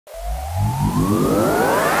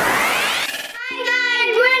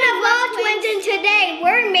Today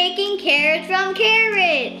we're making carrots from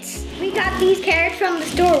carrots. We got these carrots from the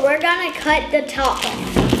store. We're gonna cut the top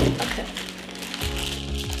off. Okay.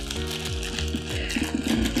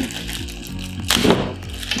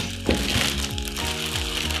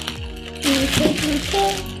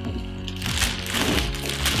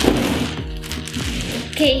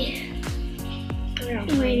 Okay.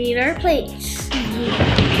 We need our plates.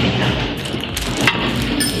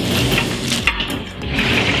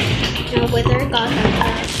 Now with our garden.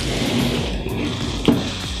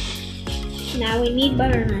 Now we need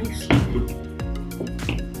butter knives.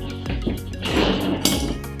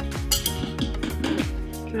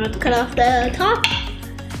 Now let's cut off the top.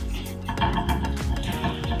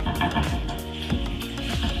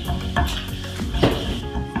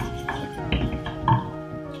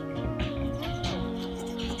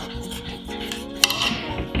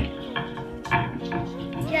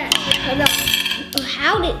 Yeah, cut off. Oh,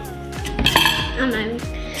 how did?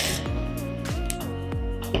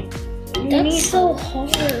 That's so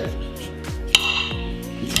hard.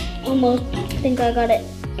 Almost think I got it.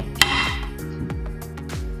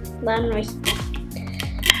 Lamb rice.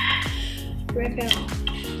 Rip it off.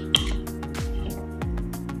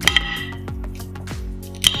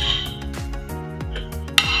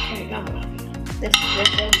 Okay, got it. This is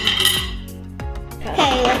rip it.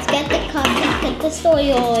 Okay, let's get the cup and put the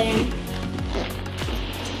soil in.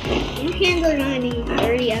 Your hands are gonna be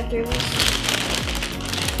dirty after this.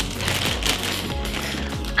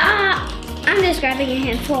 I'm just grabbing a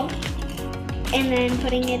handful and then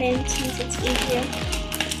putting it in since it's easier.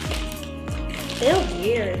 Feels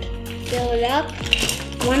weird. Fill it up.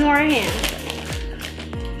 One more hand.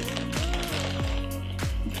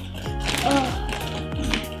 Oh,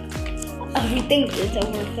 I think it's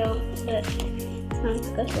overfilled, but sounds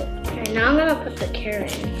good. Okay, now I'm gonna put the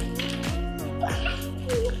carrot in.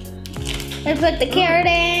 I put the carrot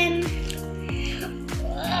in.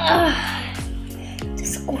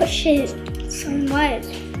 Squish it so much.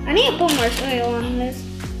 I need to put more soil on this.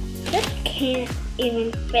 This can't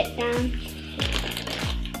even fit down.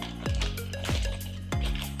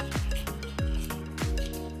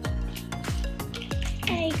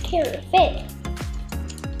 Hey, carrot fit.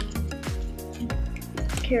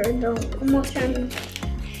 Carrot almost done.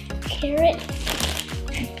 Carrot.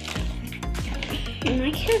 And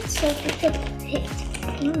my carrot's so good to hit. Oh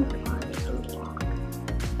my god, it's so long.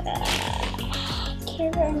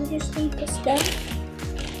 Carrot and just need the stuff.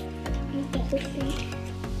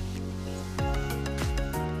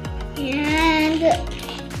 And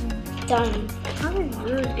done.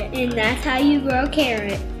 And that's how you grow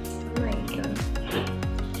carrot. Oh my god.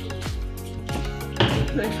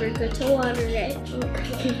 I forgot to water it.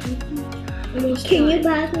 Okay. Can you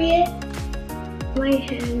pass me it? My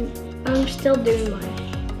hand. I'm still doing mine.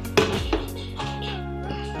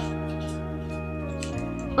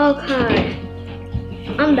 Okay.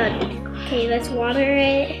 I'm done. Okay, let's water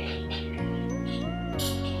it.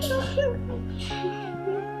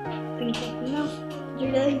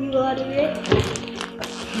 You water it?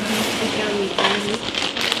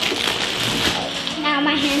 Now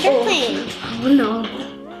my hands are clean. Oh no.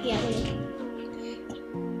 Yeah.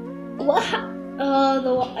 What? Oh,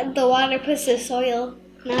 the water puts the soil.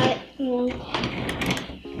 Now it won't.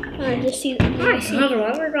 I just see. I see. The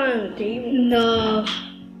water on the table. No.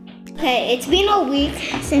 Okay, it's been a week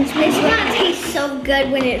since this one tastes so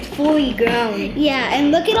good when it's fully grown. Yeah,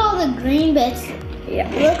 and look at all the green bits. Yeah,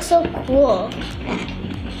 it looks so cool.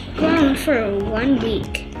 Grown for 1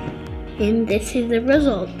 week, and this is the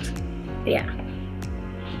result. Yeah.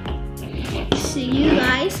 See you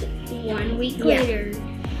guys 1 week later.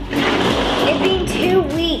 It's been 2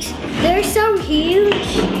 weeks. They're so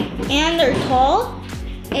huge, and they're tall,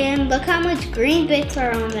 and look how much green bits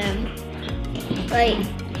are on them. Like,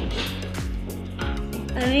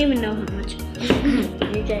 I don't even know how much.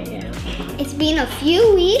 It's been a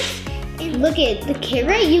few weeks, and look at the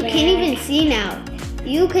carrot. You can't even see now.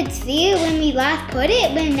 You could see it when we last put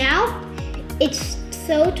it, but now it's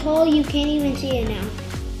so tall you can't even see it now.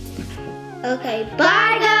 Okay,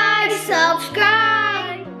 bye guys, subscribe.